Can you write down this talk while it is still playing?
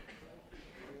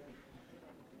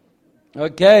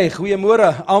Okay,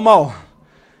 goeiemôre almal.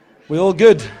 We all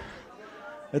good?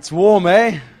 It's warm,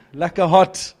 eh? Lekker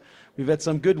hot. We've had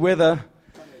some good weather.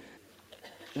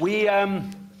 We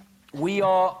have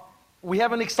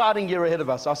an exciting year ahead of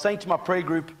us. I was saying to my prayer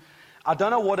group, I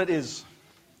don't know what it is,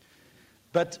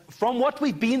 but from what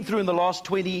we've been through in the last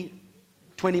 20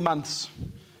 months,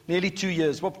 nearly 2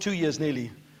 years, 2 years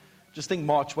nearly. Just think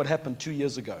March, what happened 2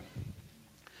 years ago.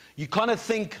 You kind of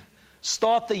think,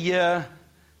 start the year,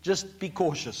 just be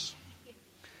cautious.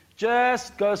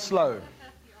 Just go slow.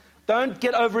 Don't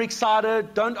get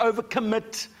overexcited. Don't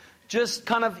overcommit. Just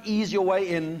kind of ease your way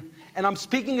in. And I'm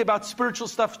speaking about spiritual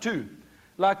stuff too.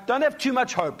 Like, don't have too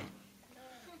much hope.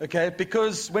 Okay?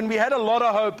 Because when we had a lot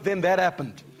of hope, then that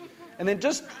happened. And then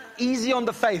just easy on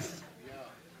the faith.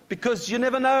 Because you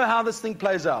never know how this thing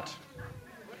plays out.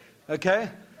 Okay?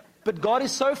 But God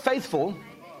is so faithful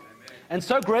and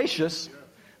so gracious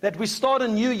that we start a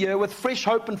new year with fresh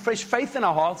hope and fresh faith in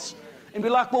our hearts. And we're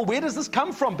like, well, where does this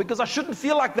come from? Because I shouldn't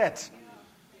feel like that.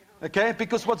 Okay?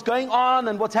 Because what's going on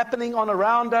and what's happening on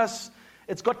around us,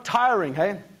 it's got tiring,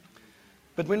 hey?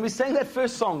 But when we sang that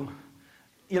first song,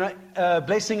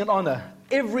 blessing and honor,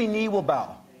 every knee will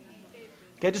bow.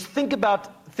 Okay, just think about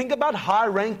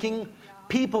high-ranking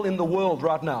people in the world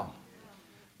right now.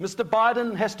 Mr.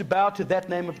 Biden has to bow to that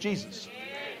name of Jesus.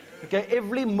 Okay,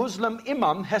 every Muslim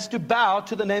imam has to bow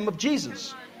to the name of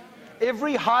Jesus.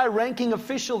 Every high-ranking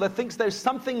official that thinks there's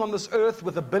something on this earth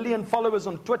with 1 billion followers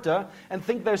on Twitter and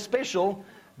think they're special,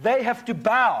 they have to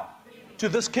bow to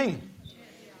this king.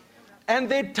 And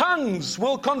their tongues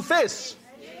will confess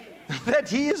that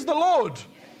he is the Lord.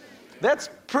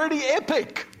 That's pretty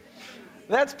epic.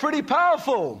 That's pretty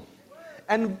powerful.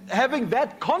 And having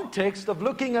that context of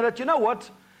looking at it, you know what?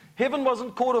 Heaven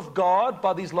wasn't caught off guard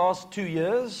by these last 2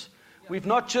 years. We've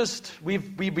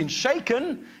been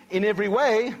shaken in every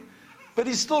way, but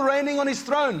he's still reigning on his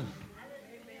throne.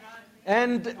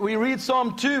 And we read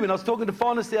Psalm 2, and I was talking to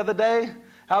Farnes the other day,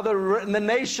 how the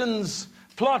nations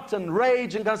plot and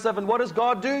rage and kind of stuff, and what does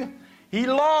God do? He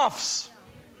laughs.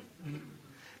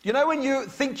 You know when you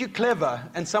think you're clever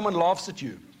and someone laughs at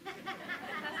you?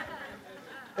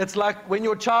 It's like when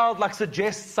your child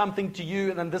suggests something to you,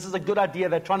 and then this is a good idea,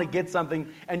 they're trying to get something,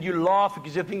 and you laugh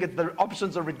because you think the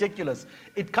options are ridiculous.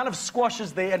 It kind of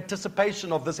squashes their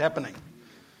anticipation of this happening.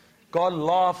 God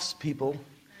laughs, people.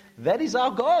 That is our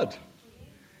God.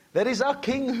 That is our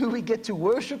King who we get to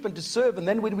worship and to serve. And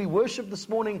then when we worship this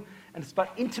morning, and it's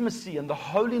about intimacy and the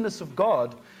holiness of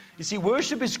God, you see,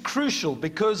 worship is crucial,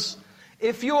 because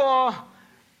if you are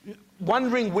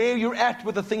wondering where you're at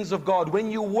with the things of God,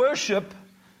 when you worship,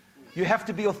 you have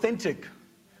to be authentic.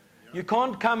 You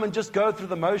can't come and just go through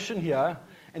the motion here.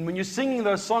 And when you're singing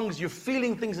those songs, you're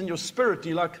feeling things in your spirit.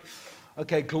 You're like,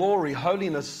 okay, glory,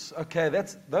 holiness. Okay,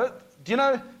 do you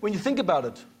know, when you think about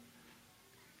it,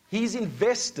 he's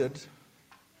invested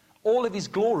all of his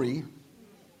glory.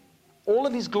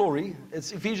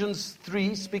 It's Ephesians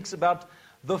 3 speaks about,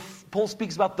 Paul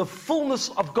speaks about the fullness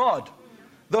of God.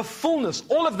 The fullness,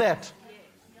 all of that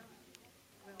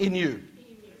in you.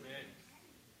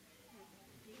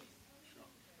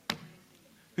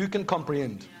 Who can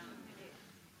comprehend?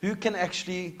 Who can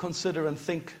actually consider and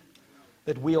think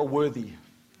that we are worthy?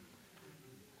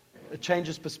 It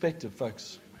changes perspective,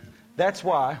 folks. That's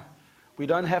why we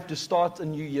don't have to start a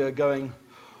new year going,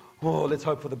 oh, let's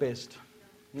hope for the best.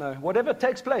 No, whatever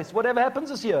takes place, whatever happens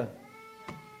this year,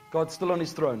 God's still on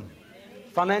his throne.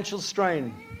 Financial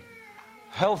strain,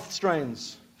 health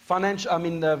strains,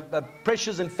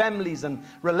 pressures in families and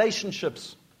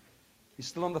relationships. He's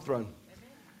still on the throne.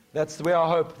 That's where our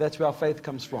hope, that's where our faith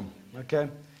comes from. Okay?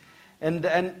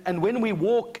 And when we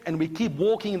walk and we keep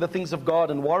walking in the things of God,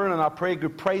 and Warren and our prayer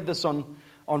group prayed this on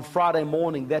Friday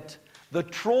morning, that the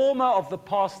trauma of the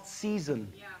past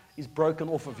season is broken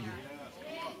off of you.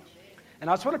 And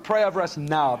I just want to pray over us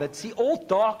now that, see, all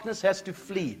darkness has to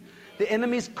flee. The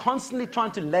enemy is constantly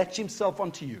trying to latch himself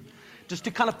onto you, just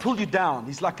to kind of pull you down.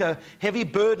 He's like a heavy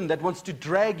burden that wants to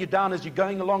drag you down as you're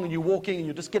going along and you're walking and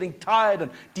you're just getting tired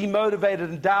and demotivated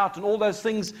and doubt and all those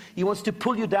things. He wants to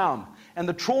pull you down. And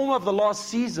the trauma of the last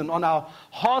season on our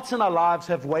hearts and our lives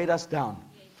have weighed us down.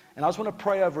 And I just want to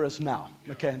pray over us now,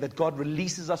 okay, that God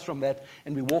releases us from that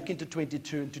and we walk into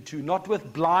 22, not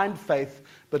with blind faith,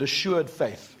 but assured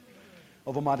faith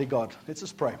of Almighty God. Let's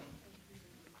just pray.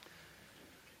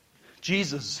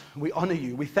 Jesus, we honor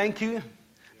you. We thank you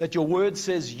that your word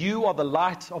says you are the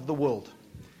light of the world.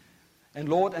 And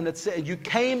Lord, and it said you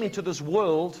came into this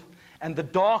world and the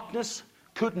darkness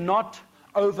could not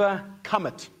overcome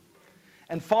it.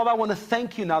 And Father, I want to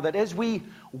thank you now that as we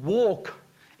walk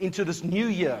into this new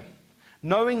year,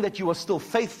 knowing that you are still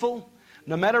faithful,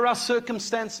 no matter our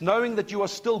circumstance, knowing that you are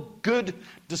still good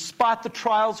despite the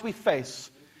trials we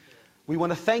face, we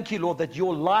want to thank you, Lord, that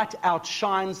your light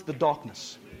outshines the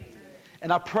darkness.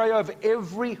 And I pray over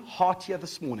every heart here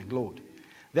this morning, Lord,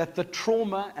 that the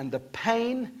trauma and the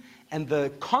pain and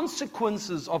the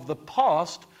consequences of the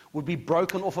past would be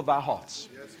broken off of our hearts,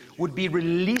 would be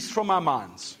released from our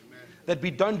minds, that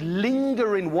we don't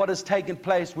linger in what has taken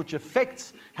place, which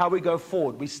affects how we go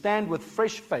forward. We stand with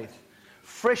fresh faith,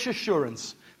 fresh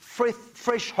assurance,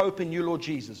 fresh hope in you, Lord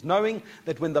Jesus, knowing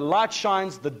that when the light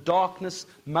shines, the darkness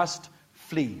must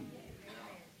flee.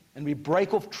 And we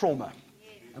break off trauma,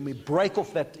 and we break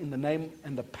off that in the name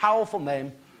and the powerful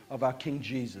name of our King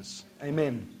Jesus.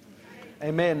 Amen.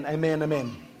 Amen, amen,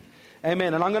 amen.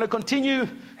 Amen. And I'm going to continue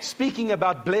speaking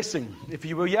about blessing. If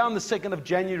you were here on the 2nd of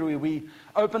January, we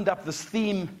opened up this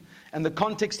theme and the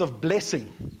context of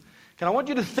blessing. And I want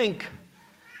you to think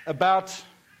about,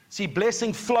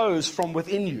 blessing flows from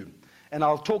within you. And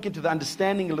I'll talk into the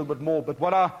understanding a little bit more. But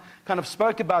what I kind of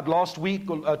spoke about last week,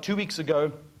 or 2 weeks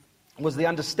ago, was the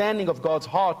understanding of God's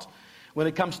heart when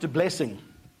it comes to blessing.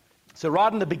 So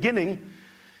right in the beginning,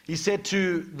 he said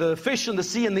to the fish in the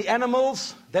sea and the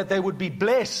animals that they would be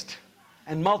blessed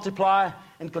and multiply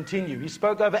and continue. He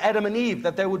spoke over Adam and Eve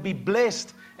that they would be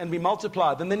blessed and be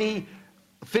multiplied. And then he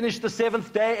finished the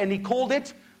 7th day and he called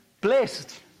it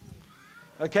blessed.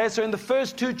 Okay, so in the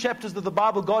first 2 chapters of the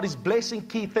Bible, God is blessing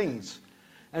key things.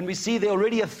 And we see there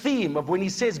already a theme of when he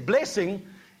says blessing,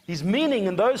 he's meaning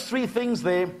in those 3 things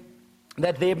there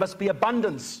that there must be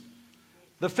abundance.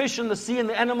 The fish in the sea and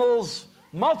the animals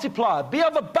multiply, be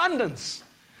of abundance.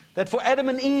 That for Adam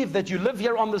and Eve, that you live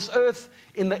here on this earth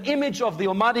in the image of the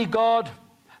Almighty God,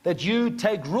 that you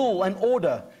take rule and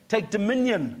order, take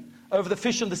dominion over the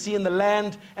fish in the sea and the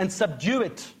land and subdue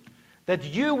it. That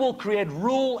you will create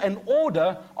rule and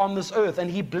order on this earth. And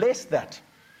he blessed that.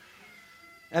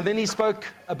 And then he spoke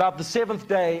about the 7th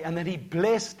day, and then he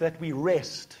blessed that we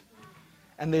rest.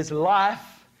 And there's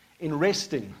life in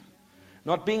resting.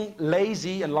 Not being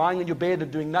lazy and lying in your bed and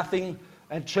doing nothing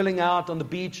and chilling out on the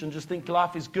beach and just think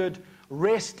life is good.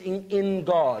 Resting in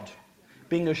God.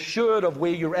 Being assured of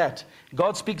where you're at.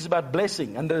 God speaks about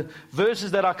blessing. And the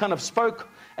verses that I kind of spoke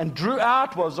and drew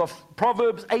out was of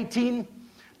Proverbs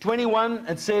 18:21.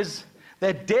 It says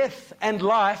that death and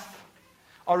life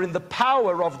are in the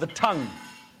power of the tongue.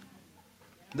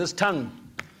 This tongue.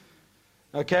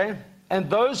 Okay? And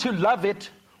those who love it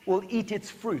will eat its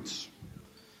fruits.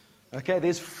 Okay?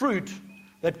 There's fruit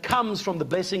that comes from the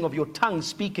blessing of your tongue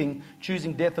speaking,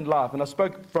 choosing death and life. And I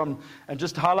spoke from, and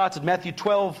just highlighted Matthew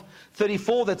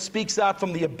 12:34, that speaks out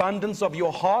from the abundance of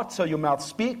your heart, so your mouth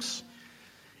speaks.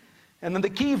 And then the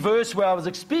key verse where I was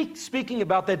speaking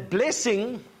about that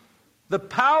blessing, the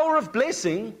power of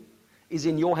blessing is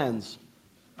in your hands.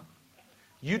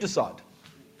 You decide.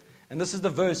 And this is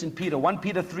the verse in Peter. 1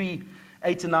 Peter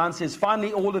 3:8-9 says,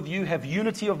 finally all of you have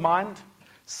unity of mind,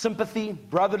 sympathy,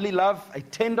 brotherly love, a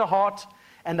tender heart,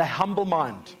 and a humble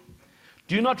mind.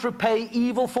 Do not repay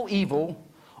evil for evil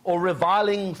or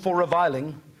reviling for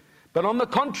reviling, but on the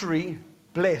contrary,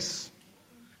 bless.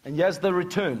 And here's the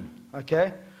return,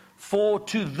 okay? For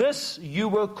to this you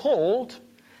were called,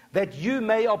 that you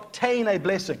may obtain a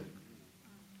blessing.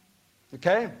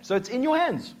 Okay? So it's in your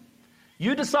hands.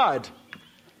 You decide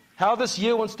how this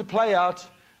year wants to play out,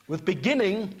 with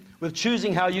beginning with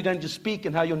choosing how you're going to speak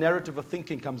and how your narrative of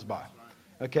thinking comes by.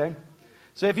 Okay?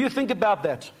 So if you think about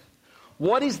that,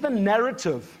 what is the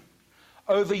narrative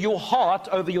over your heart,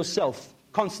 over yourself,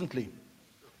 constantly?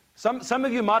 Some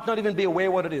of you might not even be aware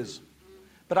what it is.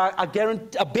 But I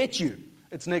bet you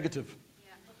it's negative.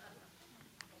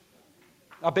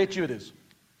 I bet you it is.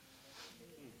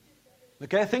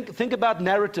 Okay, think about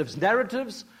narratives.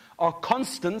 Narratives are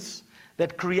constants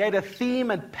that create a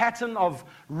theme and pattern of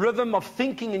rhythm of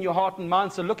thinking in your heart and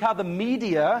mind. So look how the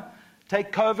media,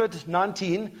 take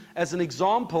COVID-19 as an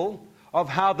example of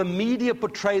how the media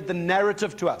portrayed the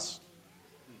narrative to us.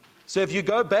 So if you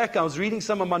go back, I was reading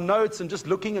some of my notes and just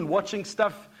looking and watching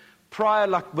stuff prior,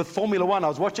 like with Formula One, I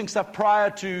was watching stuff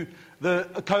prior to the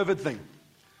COVID thing.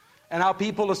 And how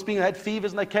people had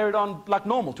fevers and they carried on like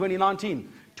normal,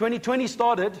 2019. 2020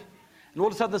 started, and all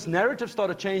of a sudden this narrative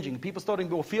started changing. People started to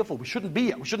be more fearful. We shouldn't be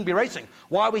here. We shouldn't be racing.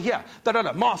 Why are we here?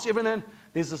 Mask, everything.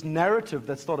 There's this narrative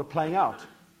that started playing out.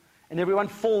 And everyone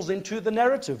falls into the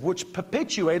narrative, which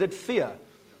perpetuated fear.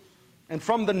 And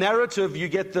from the narrative, you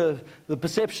get the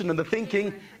perception and the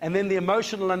thinking, and then the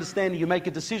emotional understanding. You make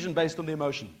a decision based on the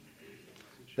emotion.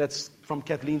 That's from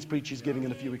Kathleen's preach she's giving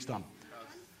in a few weeks' time.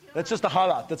 That's just a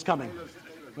highlight that's coming.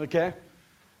 Okay?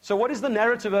 So what is the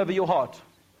narrative over your heart?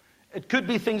 It could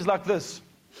be things like this.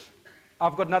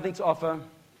 I've got nothing to offer.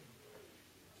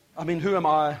 I mean, who am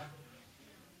I?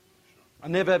 I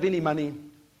never have any money.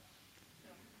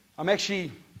 I'm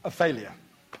actually a failure.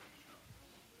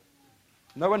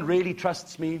 No one really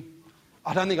trusts me.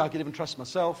 I don't think I can even trust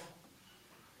myself.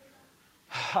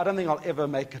 I don't think I'll ever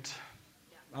make it.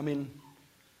 I mean,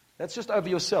 that's just over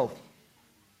yourself.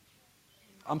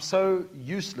 I'm so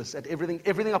useless at everything.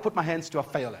 Everything I put my hands to, I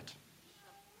fail at.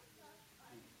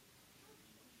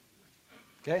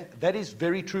 Okay? That is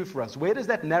very true for us. Where does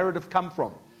that narrative come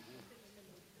from?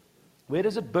 Where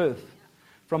does it birth?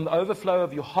 From the overflow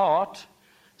of your heart,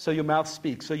 so your mouth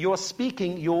speaks. So you're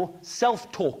speaking, your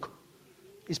self-talk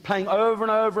is playing over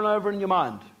and over and over in your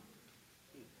mind.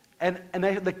 And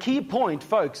the key point,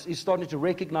 folks, is starting to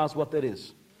recognize what that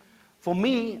is. For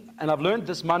me, and I've learned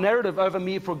this, my narrative over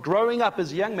me for growing up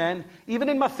as a young man, even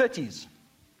in my 30s,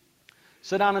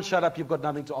 sit down and shut up, you've got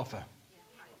nothing to offer.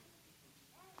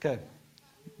 Okay.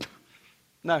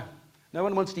 No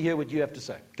one wants to hear what you have to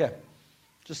say. Okay,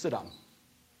 just sit down.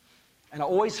 And I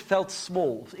always felt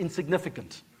small,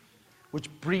 insignificant, which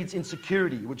breeds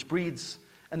insecurity, which breeds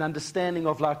an understanding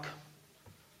of like,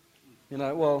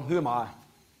 well, who am I?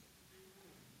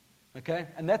 Okay,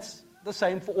 and that's the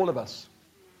same for all of us.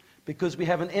 Because we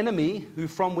have an enemy who,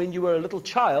 from when you were a little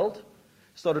child,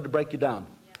 started to break you down.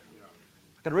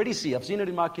 I can already see, I've seen it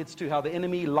in my kids too, how the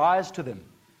enemy lies to them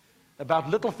about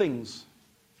little things.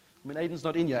 I mean, Aiden's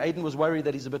not in here. Aiden was worried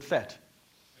that he's a bit fat.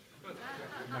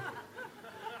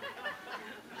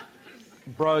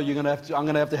 Bro, I'm going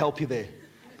to have to help you there.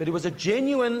 But it was a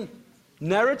genuine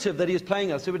narrative that he was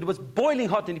playing us. So it was boiling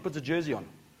hot and he puts a jersey on.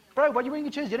 Bro, why are you wearing a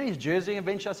jersey? You don't need a jersey.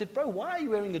 Eventually I said, bro, why are you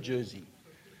wearing a jersey?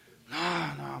 No,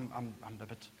 I'm a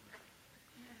bit...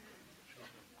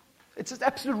 It's just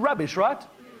absolute rubbish, right?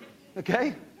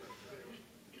 Okay?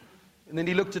 And then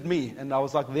he looked at me, and I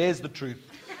was like, there's the truth.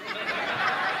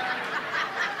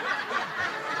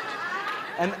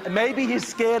 And maybe he's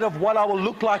scared of what I will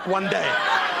look like one day.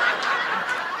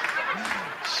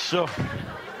 Sure.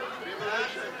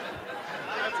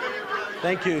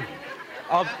 Thank you.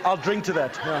 I'll drink to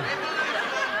that. Yeah.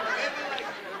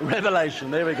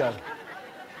 Revelation, there we go.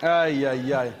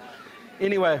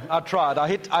 Anyway, I tried.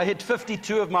 I hit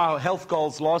 52 of my health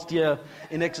goals last year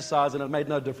in exercise, and it made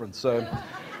no difference. So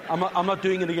I'm not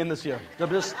doing it again this year.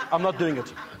 I'm not doing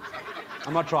it.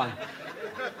 I'm not trying.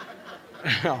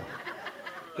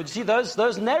 But you see,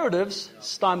 those narratives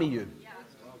stymie you.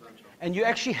 And you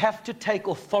actually have to take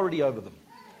authority over them.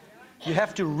 You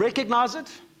have to recognize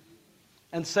it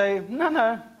and say,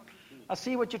 no, I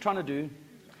see what you're trying to do.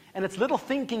 And it's little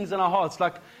thinkings in our hearts,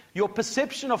 like your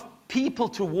perception of people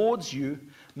towards you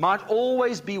might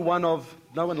always be one of,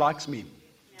 no one likes me.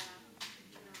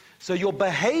 So your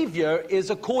behavior is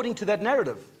according to that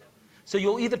narrative. So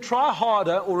you'll either try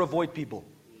harder or avoid people.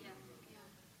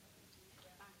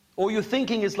 Or your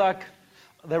thinking is like,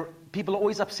 people are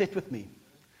always upset with me.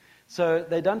 So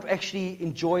they don't actually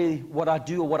enjoy what I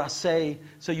do or what I say,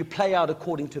 so you play out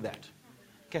according to that.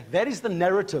 Okay, that is the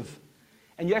narrative.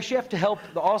 And you actually have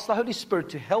to ask the Holy Spirit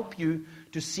to help you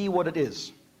to see what it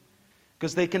is.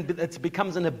 Because it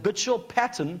becomes an habitual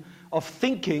pattern of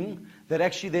thinking that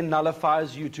actually then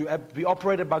nullifies you to be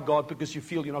operated by God because you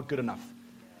feel you're not good enough.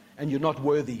 And you're not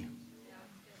worthy.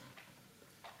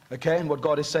 Okay, and what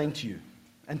God is saying to you.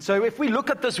 And so if we look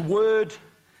at this word,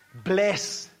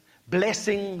 bless,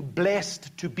 blessing,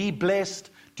 blessed, to be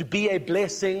a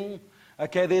blessing.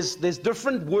 Okay, there's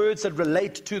different words that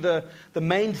relate to the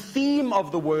main theme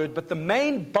of the word, but the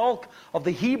main bulk of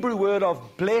the Hebrew word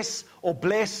of bless or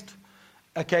blessed,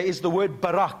 okay, is the word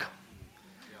barak.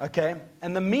 Okay,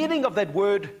 and the meaning of that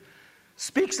word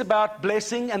speaks about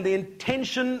blessing and the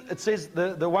intention. It says,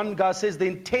 the one guy says the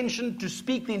intention to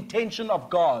speak the intention of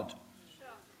God.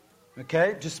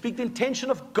 Okay, to speak the intention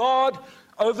of God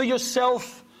over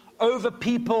yourself, over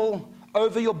people,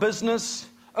 over your business,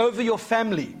 over your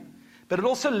family. But it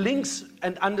also links,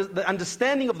 and the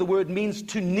understanding of the word means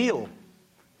to kneel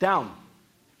down.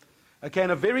 Okay,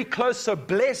 and a very close, so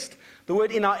blessed, the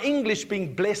word in our English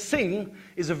being blessing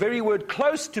is a very word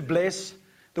close to bless.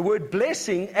 The word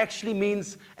blessing actually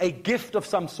means a gift of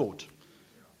some sort.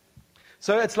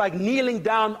 So it's like kneeling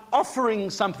down, offering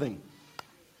something.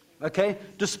 Okay,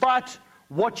 despite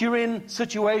what you're in,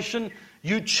 situation,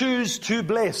 you choose to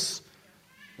bless.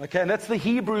 Okay, and that's the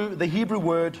Hebrew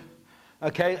word.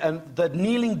 Okay, and the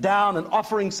kneeling down and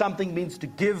offering something means to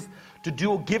give, to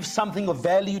do or give something of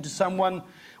value to someone.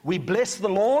 We bless the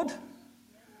Lord,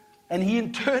 and He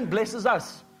in turn blesses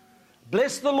us.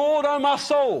 Bless the Lord, O my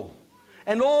soul,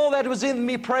 and all that was in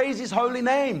me, praise His holy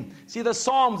name. See the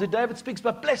Psalms that David speaks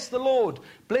about, bless the Lord.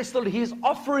 Bless the Lord. He is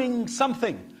offering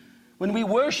something. When we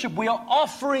worship, we are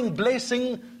offering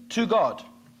blessing to God.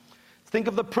 Think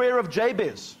of the prayer of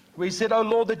Jabez, where he said, "Oh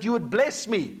Lord, that you would bless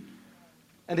me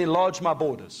and enlarge my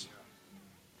borders."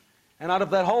 And out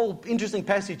of that whole interesting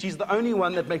passage, he's the only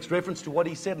one that makes reference to what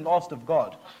he said and asked of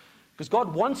God. Because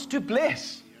God wants to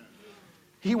bless.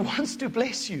 He wants to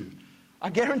bless you. I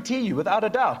guarantee you, without a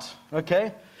doubt.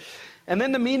 Okay? And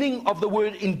then the meaning of the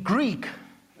word in Greek,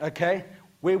 okay,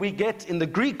 where we get in the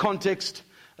Greek context,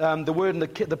 the word in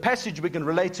the passage we can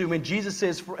relate to when Jesus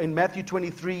says in Matthew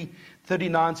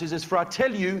 23:39, he says, "For I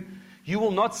tell you, you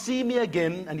will not see me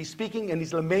again." And he's speaking and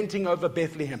he's lamenting over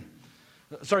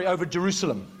over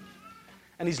Jerusalem.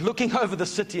 And he's looking over the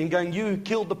city and going, "You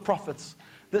killed the prophets.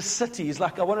 This city is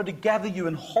like, I wanted to gather you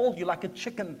and hold you like a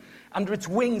chicken under its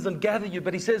wings and gather you."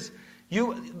 But he says,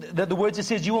 the words it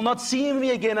says, "You will not see me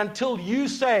again until you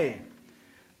say,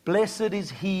 'Blessed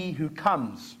is he who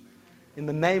comes in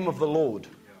the name of the Lord.'"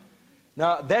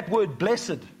 Now, that word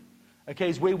blessed, okay,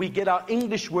 is where we get our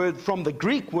English word from the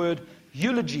Greek word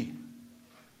eulogy.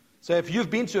 So if you've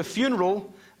been to a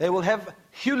funeral, they will have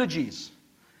eulogies.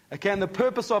 Okay, and the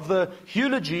purpose of the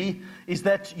eulogy is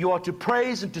that you are to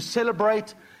praise and to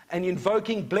celebrate and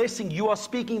invoking blessing. You are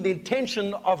speaking the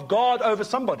intention of God over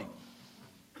somebody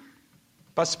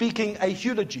by speaking a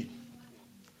eulogy.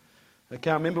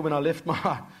 Okay, I remember when I left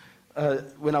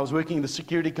when I was working in the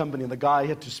security company and the guy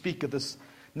had to speak at this.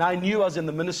 Now I knew I was in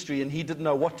the ministry and he didn't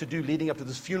know what to do leading up to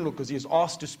this funeral because he was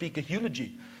asked to speak a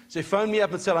eulogy. So he phoned me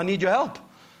up and said, "I need your help.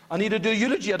 I need to do a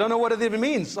eulogy. I don't know what it even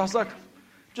means." I was like,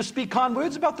 "Just speak kind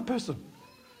words about the person.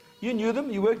 You knew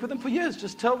them. You worked with them for years.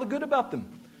 Just tell the good about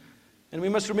them." And we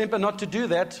must remember not to do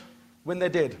that when they're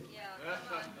dead. Yeah.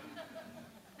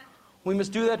 We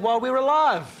must do that while we're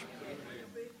alive.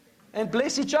 And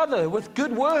bless each other with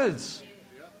good words.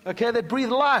 Okay, that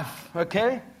breathe life.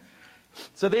 Okay?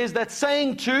 So there's that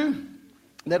saying too.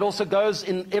 That also goes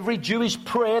in every Jewish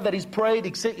prayer that is prayed,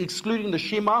 excluding the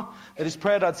Shema, that is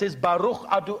prayed. It says, Baruch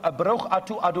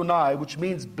atu Adonai, which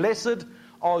means blessed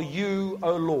are you,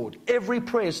 O Lord. Every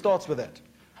prayer starts with that.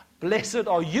 Blessed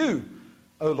are you,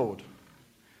 O Lord.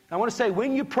 Now I want to say,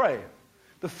 when you pray,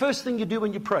 the first thing you do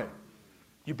when you pray,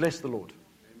 you bless the Lord.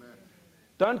 Amen.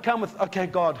 Don't come with, "Okay,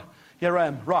 God, here I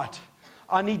am. Right.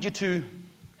 I need you to,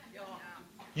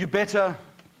 you better,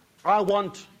 I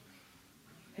want."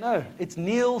 No, it's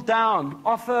kneel down.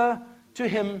 Offer to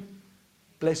him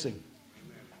blessing.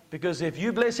 Because if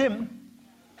you bless him,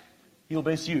 he'll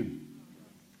bless you.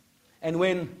 And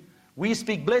when we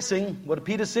speak blessing, what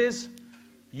Peter says,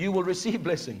 you will receive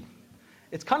blessing.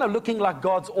 It's kind of looking like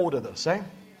God's order, this, eh?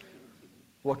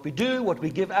 What we do, what we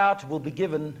give out, will be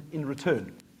given in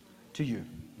return to you.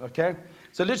 Okay?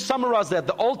 So let's summarize that.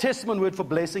 The Old Testament word for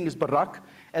blessing is barak,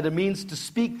 and it means to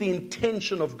speak the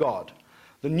intention of God.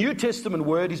 The New Testament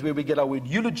word is where we get our word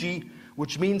eulogy,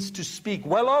 which means to speak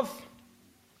well of,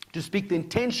 to speak the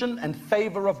intention and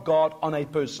favor of God on a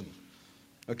person.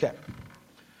 Okay.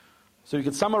 So you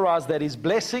can summarize that is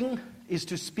blessing is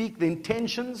to speak the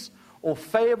intentions or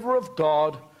favor of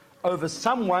God over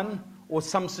someone or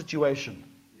some situation.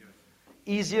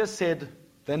 Easier said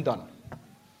than done.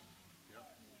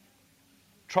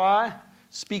 Try,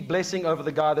 speak blessing over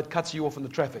the guy that cuts you off in the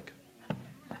traffic.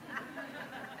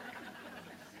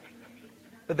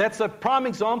 But that's a prime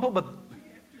example, but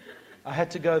I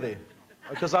had to go there.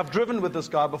 Because I've driven with this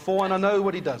guy before and I know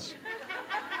what he does.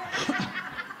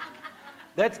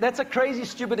 That's a crazy,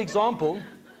 stupid example,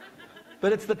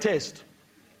 but it's the test.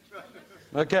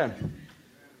 Okay.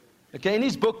 Okay, in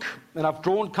his book, and I've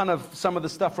drawn kind of some of the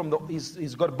stuff from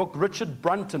he's got a book, Richard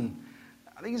Brunton,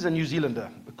 I think he's a New Zealander,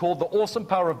 called The Awesome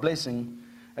Power of Blessing.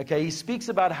 Okay, he speaks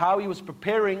about how he was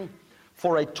preparing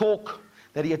for a talk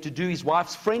that he had to do. His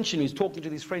wife's French, and he was talking to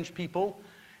these French people,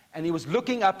 and he was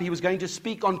looking up, he was going to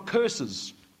speak on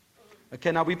curses.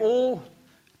 Okay, now we've all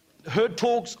heard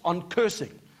talks on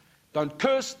cursing. Don't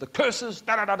curse, the curses,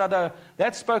 da-da-da-da-da.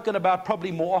 That's spoken about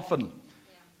probably more often.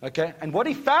 Okay, and what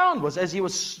he found was, as he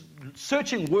was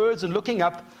searching words and looking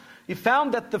up, he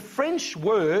found that the French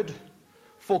word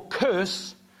for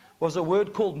curse was a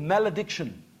word called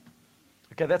malediction.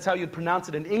 Okay, that's how you'd pronounce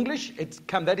it in English.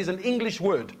 That is an English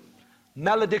word.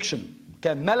 Malediction.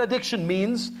 Okay, malediction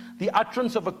means the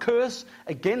utterance of a curse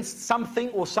against something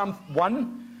or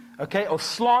someone, okay, or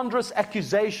slanderous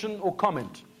accusation or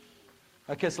comment.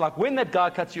 Okay, it's like when that guy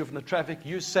cuts you off in the traffic,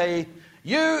 you say,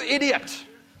 "You idiot."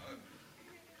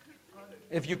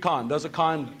 If you can't, those are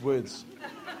kind words.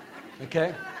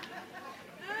 Okay?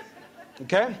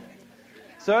 Okay?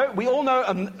 So we all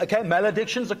know,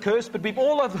 malediction's a curse, but we've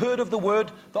all have heard of the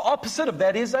word, the opposite of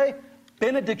that is a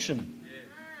benediction.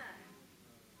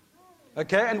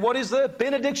 Okay, and what is the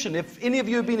benediction? If any of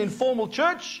you have been in formal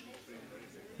church,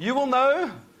 you will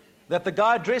know that the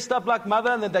guy dressed up like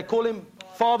mother and then they call him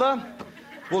father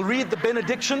will read the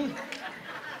benediction,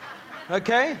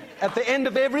 okay, at the end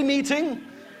of every meeting,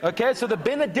 okay? So the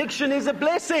benediction is a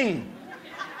blessing,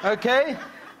 okay?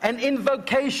 An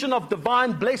invocation of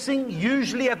divine blessing,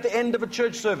 usually at the end of a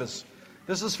church service.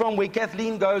 This is from where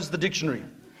Kathleen goes, the dictionary,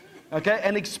 okay?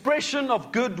 An expression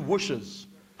of good wishes.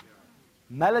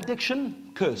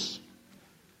 Malediction, curse.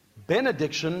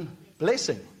 Benediction,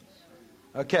 blessing.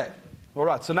 Okay, all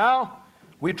right, so now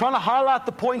we're trying to highlight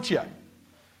the point here.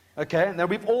 Okay, now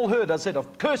we've all heard, I said,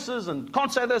 of curses and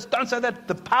can't say this, don't say that.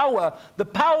 The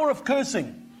power of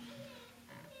cursing.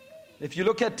 If you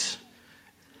look at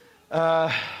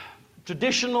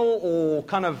traditional or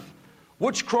kind of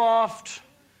witchcraft,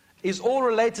 is all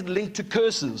related, linked to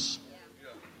curses.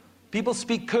 People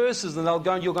speak curses and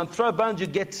you're going to throw bones, you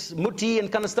get mutti and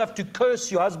kind of stuff to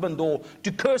curse your husband or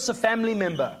to curse a family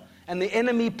member. And the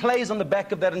enemy plays on the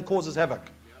back of that and causes havoc.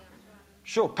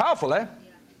 Sure, powerful, eh?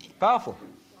 Powerful.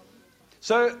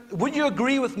 So, would you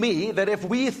agree with me that if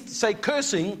we say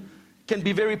cursing can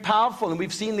be very powerful, and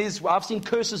I've seen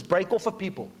curses break off of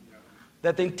people,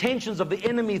 that the intentions of the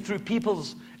enemy through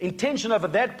people's intention over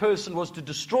that person was to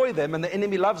destroy them, and the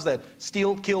enemy loves that.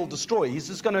 Steal, kill, destroy. He's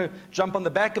just going to jump on the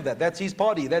back of that. That's his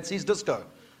party. That's his disco.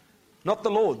 Not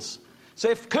the Lord's. So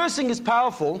if cursing is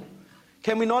powerful,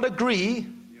 can we not agree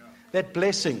that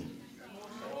blessing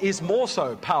is more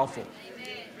so powerful?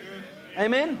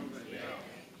 Amen?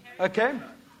 Okay,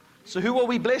 so who are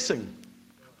we blessing?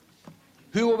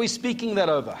 Who are we speaking that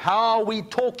over? How are we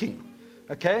talking?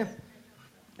 Okay,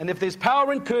 and if there's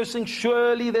power in cursing,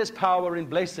 surely there's power in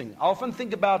blessing. I often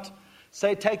think about,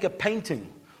 say, take a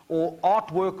painting or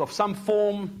artwork of some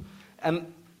form,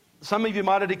 and some of you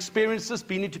might have experienced this,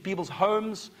 been into people's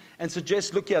homes and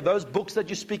suggest, look here, those books that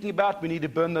you're speaking about, we need to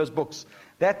burn those books.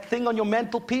 That thing on your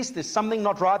mantelpiece, there's something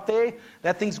not right there,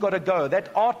 that thing's got to go. That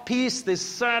art piece,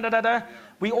 there's da-da-da-da.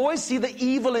 We always see the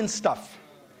evil in stuff.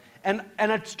 And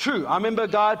it's true. I remember a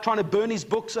guy trying to burn his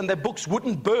books, and their books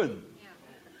wouldn't burn.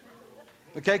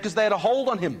 Okay, because they had a hold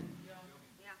on him.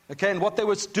 Okay, and what they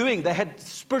were doing, they had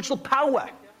spiritual power.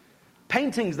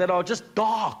 Paintings that are just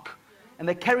dark. And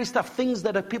they carry stuff, things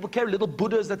that people carry, little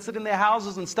Buddhas that sit in their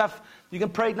houses and stuff. You can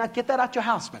pray, now get that out your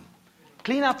house, man.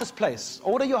 Clean out this place.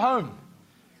 Order your home.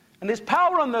 And there's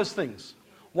power on those things.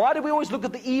 Why do we always look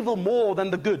at the evil more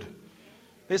than the good?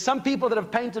 There's some people that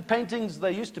have painted paintings,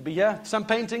 they used to be here, some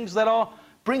paintings that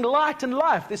bring light and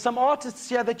life. There's some artists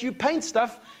here that you paint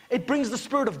stuff, it brings the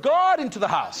Spirit of God into the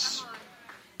house.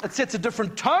 It sets a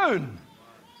different tone.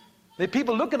 There are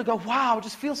people look at it and go, wow, I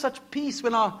just feel such peace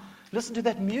when I listen to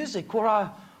that music, or I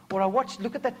watch,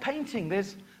 look at that painting.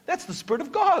 That's the Spirit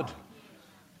of God.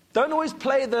 Don't always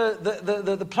play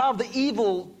the plow of the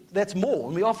evil, that's more.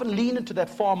 And we often lean into that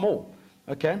far more.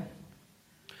 Okay?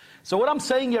 So what I'm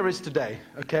saying here is today,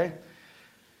 okay,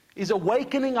 is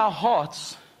awakening our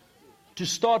hearts to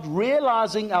start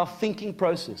realizing our thinking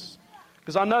process.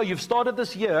 Because I know you've started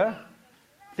this year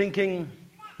thinking,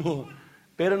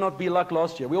 better not be like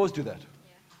last year. We always do that.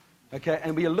 Okay,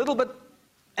 and we're a little bit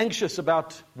anxious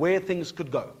about where things could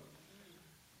go.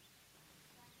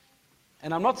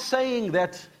 And I'm not saying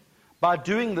that by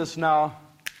doing this now,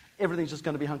 everything's just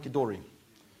going to be hunky-dory.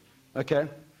 Okay?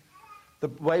 The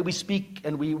way we speak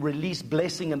and we release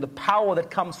blessing and the power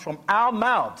that comes from our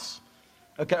mouths,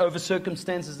 okay, over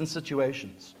circumstances and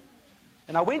situations.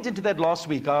 And I went into that last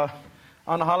week. I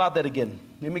want to highlight that again.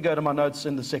 Let me go to my notes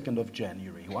in the 2nd of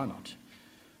January. Why not?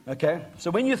 Okay?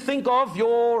 So when you think of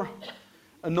your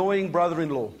annoying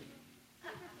brother-in-law.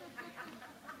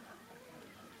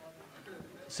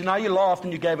 See, now you laughed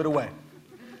and you gave it away.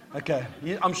 Okay?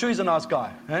 I'm sure he's a nice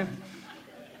guy. Eh?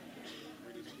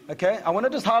 Okay, I want to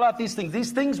just highlight these things.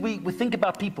 These things we think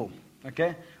about people.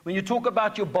 Okay, when you talk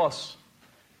about your boss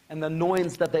and the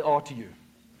annoyance that they are to you,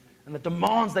 and the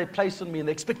demands they place on me, and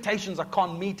the expectations I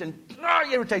can't meet, and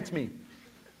it irritates me.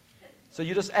 So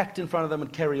you just act in front of them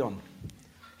and carry on.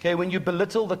 Okay, when you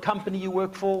belittle the company you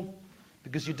work for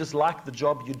because you dislike the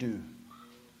job you do,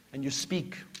 and you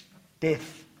speak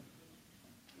death.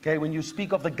 Okay, when you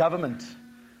speak of the government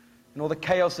and all the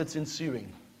chaos that's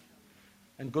ensuing.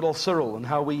 And good old Cyril and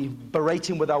how we berate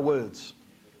him with our words.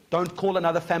 Don't call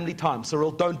another family time, Cyril.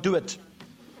 Don't do it.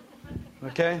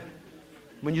 Okay?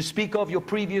 When you speak of your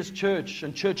previous church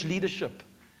and church leadership,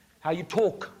 how you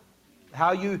talk,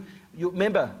 how you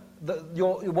remember,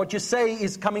 what you say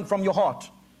is coming from your heart.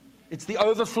 It's the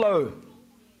overflow.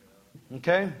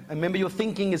 Okay? And remember, your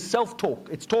thinking is self-talk.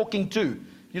 It's talking to.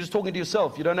 You're just talking to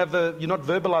yourself. You're not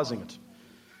verbalizing it.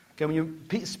 Okay? When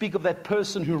you speak of that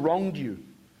person who wronged you,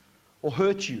 or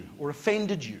hurt you, or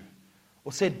offended you,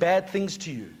 or said bad things to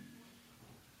you.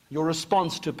 your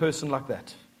response to a person like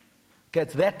that. Okay,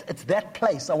 it's that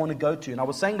place I want to go to. And I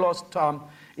was saying last time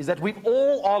is that we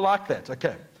all are like that.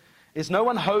 Okay, there's no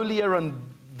one holier and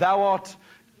thou art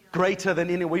greater than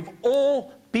anyone. We've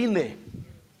all been there.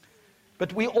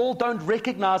 But we all don't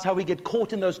recognize how we get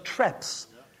caught in those traps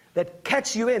that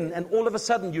catch you in, and all of a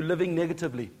sudden you're living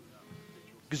negatively.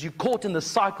 Because you're caught in the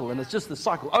cycle, and it's just the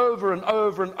cycle over and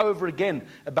over and over again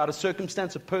about a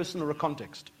circumstance, a person, or a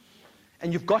context.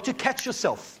 And you've got to catch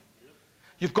yourself.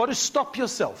 You've got to stop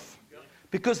yourself.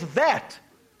 Because that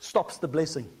stops the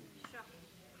blessing.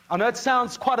 I know it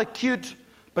sounds quite acute,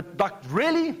 but like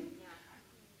really,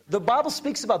 the Bible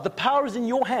speaks about the power is in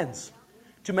your hands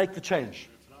to make the change.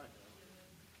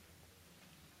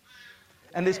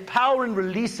 And there's power in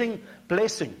releasing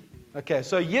blessing. Okay,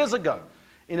 so years ago,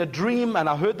 in a dream, and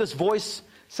I heard this voice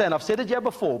say, and I've said it here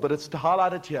before, but it's to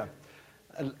highlight it here.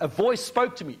 A voice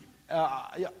spoke to me,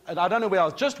 and I don't know where I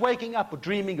was, just waking up or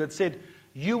dreaming. It said,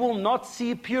 "You will not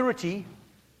see purity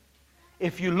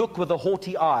if you look with a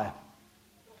haughty eye,"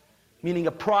 meaning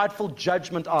a prideful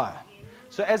judgment eye.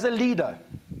 So as a leader,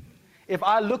 if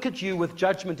I look at you with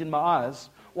judgment in my eyes,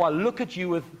 or I look at you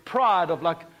with pride of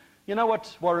like, you know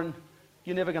what, Warren,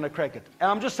 you're never going to crack it.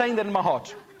 And I'm just saying that in my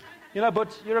heart. You know,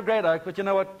 but you're a great oak, but you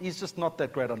know what, he's just not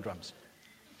that great on drums.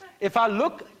 If I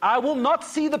look, I will not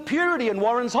see the purity in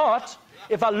Warren's heart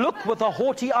if I look with a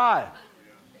haughty eye.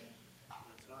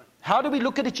 How do we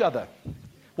look at each other?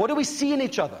 What do we see in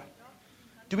each other?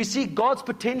 Do we see God's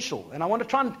potential? And I want to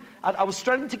try and, I was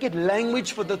struggling to get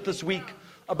language for this week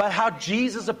about how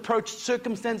Jesus approached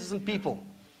circumstances and people.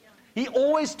 He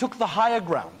always took the higher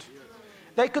ground.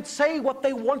 They could say what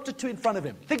they wanted to in front of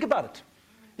him. Think about it.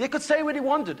 They could say what he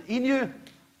wanted. He knew,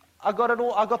 I got it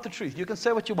all, I got the truth. You can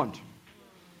say what you want.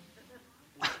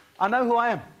 I know who I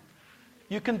am.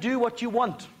 You can do what you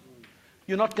want.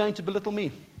 You're not going to belittle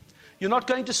me. You're not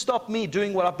going to stop me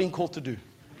doing what I've been called to do.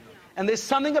 And there's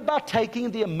something about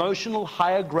taking the emotional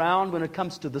higher ground when it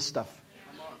comes to this stuff.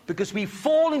 Because we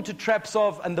fall into traps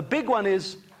of, and the big one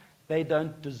is, they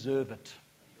don't deserve it.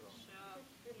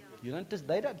 They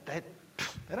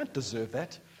don't deserve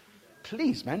that.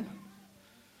 Please, man.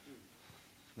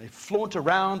 They flaunt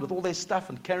around with all their stuff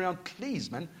and carry on.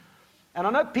 Please, man. And I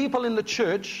know people in the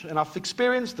church, and I've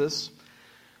experienced this,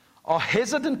 are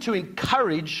hesitant to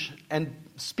encourage and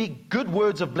speak good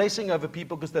words of blessing over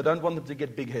people because they don't want them to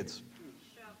get big heads.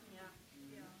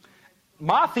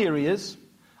 My theory is,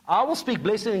 I will speak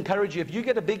blessing and encourage you. If you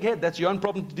get a big head, that's your own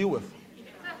problem to deal with.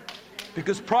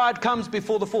 Because pride comes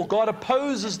before the fall. God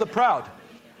opposes the proud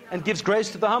and gives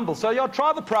grace to the humble. So yeah,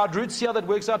 try the proud route, see how that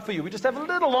works out for you. We just have a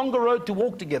little longer road to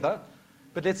walk together,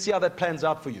 but let's see how that plans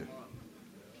out for you.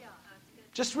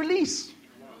 Just release.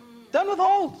 Don't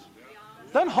withhold.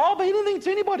 Don't harbor anything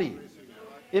to anybody.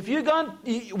 If we're going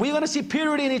to see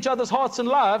purity in each other's hearts and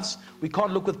lives, we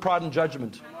can't look with pride and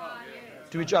judgment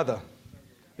to each other.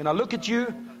 When I look at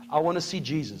you, I want to see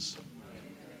Jesus.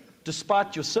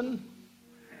 Despite your sin,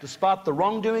 despite the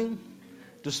wrongdoing,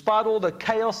 despite all the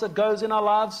chaos that goes in our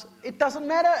lives, it doesn't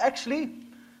matter actually,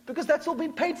 because that's all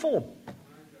been paid for.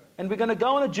 And we're going to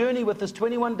go on a journey with this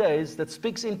 21 days that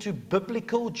speaks into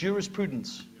biblical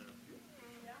jurisprudence,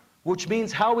 which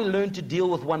means how we learn to deal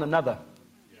with one another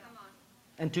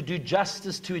and to do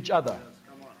justice to each other.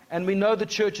 And we know the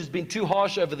church has been too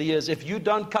harsh over the years. If you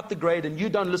don't cut the grade and you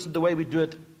don't listen to the way we do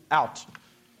it, out.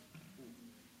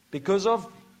 Because of,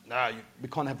 we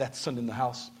can't have that sin in the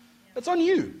house. It's on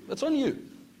you. It's on you.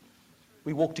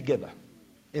 We walk together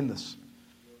in this.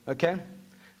 Okay?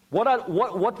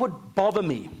 What would bother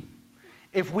me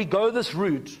if we go this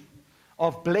route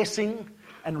of blessing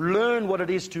and learn what it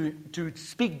is to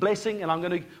speak blessing, and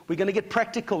we're going to get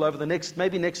practical over the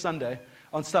maybe next Sunday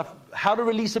on stuff, how to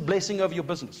release a blessing over your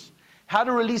business, how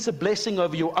to release a blessing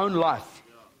over your own life,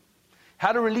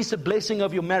 how to release a blessing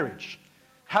over your marriage,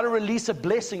 how to release a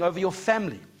blessing over your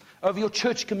family, over your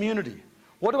church community.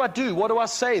 What do I do? What do I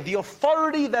say? The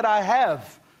authority that I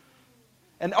have.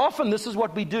 And often this is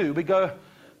what we do. We go,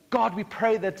 God, we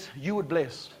pray that you would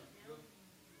bless.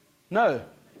 No.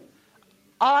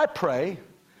 I pray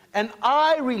and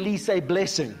I release a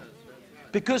blessing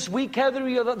because we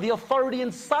carry the authority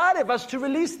inside of us to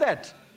release that.